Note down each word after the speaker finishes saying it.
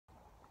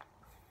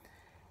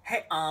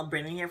Hey all,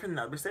 Brandon here from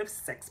another episode of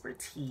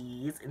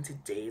SexxxPerTease, and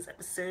today's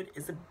episode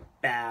is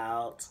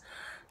about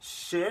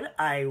should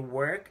I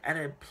work at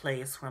a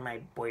place where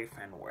my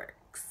boyfriend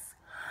works?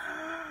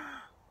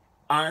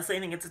 Honestly, I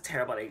think it's a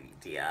terrible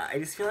idea. I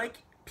just feel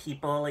like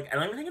people, I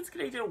don't even think it's a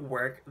good idea to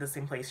work the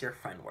same place your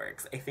friend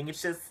works. I think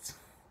it's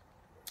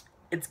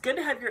good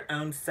to have your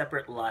own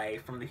separate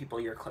life from the people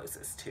you're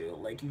closest to.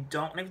 Like, you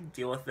don't have to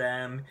deal with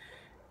them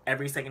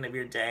every second of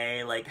your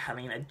day. Like,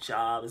 having a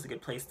job is a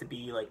good place to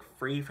be, like,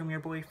 free from your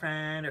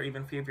boyfriend or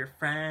even free of your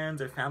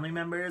friends or family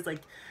members.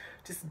 Like,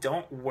 just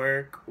don't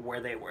work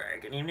where they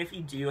work. And even if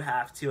you do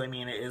have to, I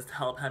mean, it is to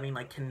help having,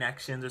 like,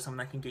 connections or something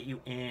that can get you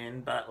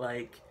in, but,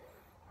 like,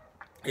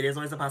 it is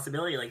always a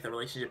possibility. Like, the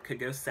relationship could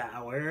go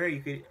sour,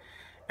 you could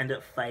end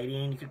up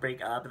fighting, you could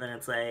break up, and then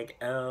it's like,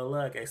 oh,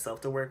 look, I still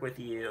have to work with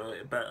you.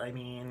 But, I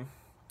mean,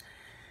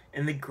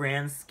 in the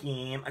grand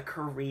scheme, a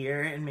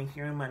career and making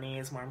your own money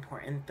is more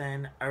important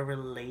than a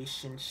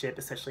relationship,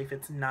 especially if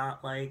it's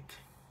not, like,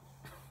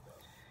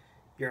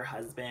 your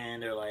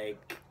husband or,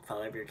 like,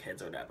 father of your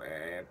kids or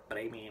whatever. But,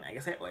 I mean, I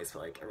guess I always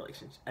feel like a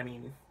relationship, I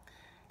mean,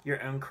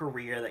 your own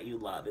career that you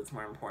love is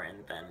more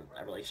important than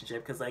a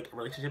relationship, because, like,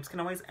 relationships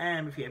can always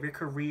end. If you have your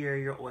career,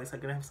 you're always,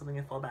 like, gonna have something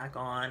to fall back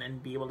on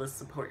and be able to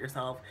support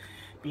yourself,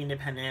 be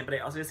independent. But I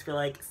also just feel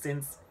like,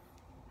 since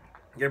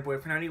your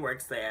boyfriend already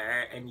works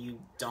there and you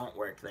don't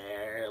work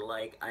there,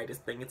 like, I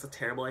just think it's a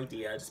terrible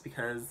idea, just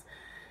because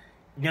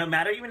no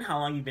matter even how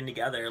long you've been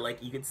together,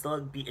 like, you could still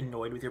be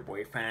annoyed with your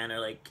boyfriend or,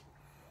 like,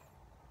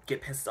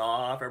 get pissed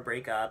off or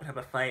break up and have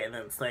a fight, and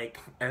then it's like,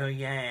 oh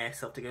yeah, I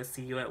still have to go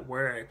see you at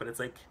work. But it's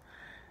like,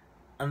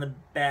 and the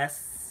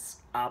best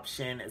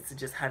option is to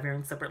just have your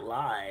own separate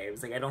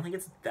lives. Like, I don't think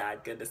it's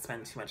that good to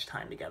spend too much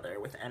time together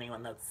with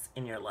anyone that's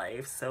in your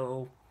life.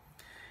 So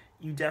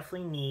you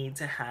definitely need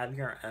to have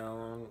your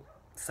own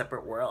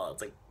separate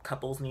worlds. Like,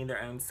 couples need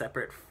their own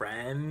separate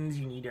friends,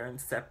 you need your own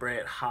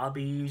separate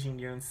hobbies, you need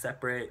your own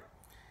separate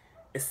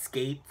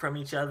escape from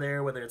each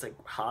other, whether it's, like,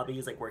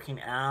 hobbies like working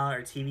out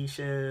or TV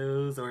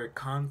shows or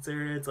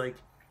concerts. Like,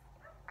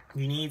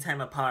 you need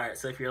time apart.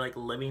 So if you're, like,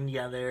 living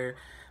together,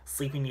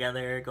 sleeping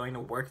together, going to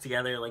work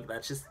together, like,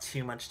 that's just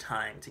too much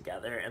time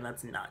together, and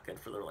that's not good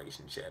for the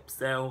relationship.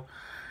 So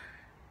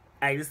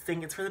I just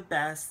think it's for the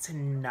best to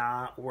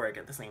not work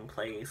at the same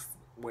place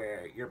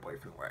where your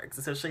boyfriend works,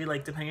 especially,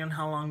 like, depending on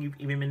how long you've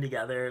even been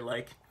together.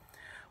 Like,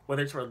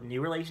 whether it's for a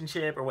new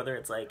relationship or whether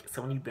it's, like,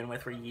 someone you've been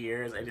with for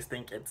years, I just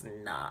think it's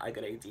not a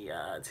good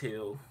idea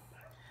to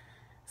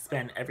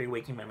spend every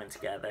waking moment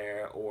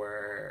together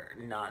or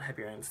not have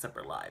your own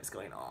separate lives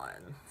going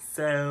on.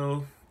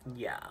 So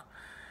yeah,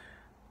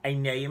 I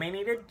know you may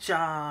need a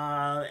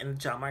job, and the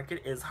job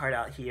market is hard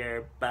out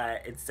here,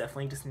 but it's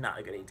definitely just not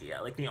a good idea.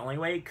 Like, the only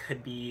way it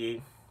could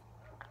be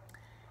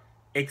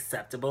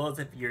acceptable is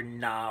if you're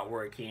not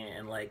working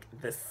in, like,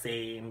 the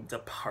same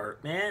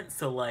department.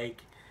 So,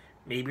 like,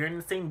 maybe you're in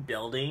the same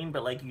building,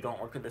 but, like, you don't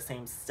work with the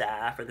same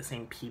staff or the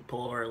same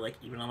people, or, like,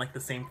 even on, like, the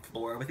same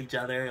floor with each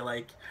other.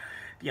 Like,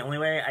 the only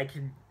way I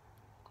could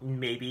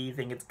maybe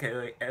think it's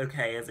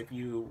okay is if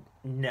you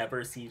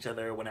never see each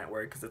other when at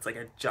work, because it's, like,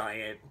 a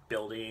giant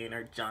building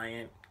or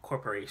giant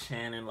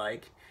corporation, and,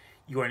 like,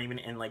 you aren't even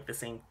in, like, the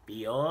same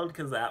field,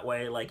 because that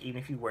way, like,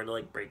 even if you were to,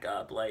 like, break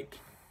up, like,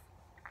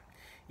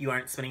 you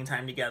aren't spending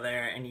time together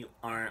and you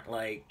aren't,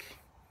 like,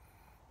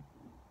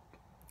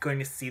 going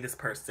to see this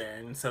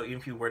person. So even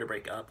if you were to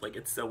break up, like,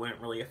 it still wouldn't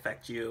really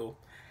affect you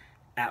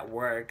at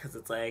work, because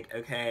it's like,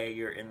 okay,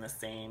 you're in the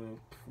same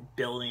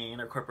building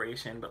or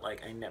corporation, but,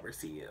 like, I never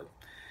see you.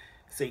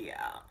 So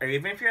yeah, or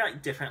even if you're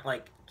at different,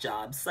 like,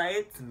 job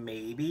sites,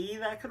 maybe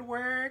that could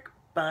work.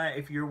 But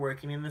if you're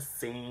working in the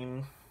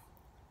same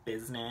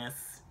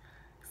business,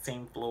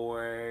 same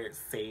floor,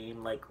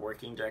 same, like,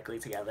 working directly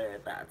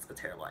together, that's a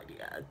terrible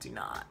idea. Do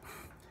not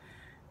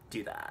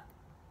do that.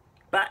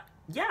 But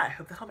yeah, I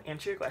hope that helped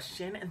answer your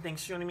question, and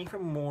thanks for joining me for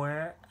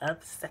more of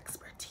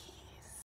SexxPerTease.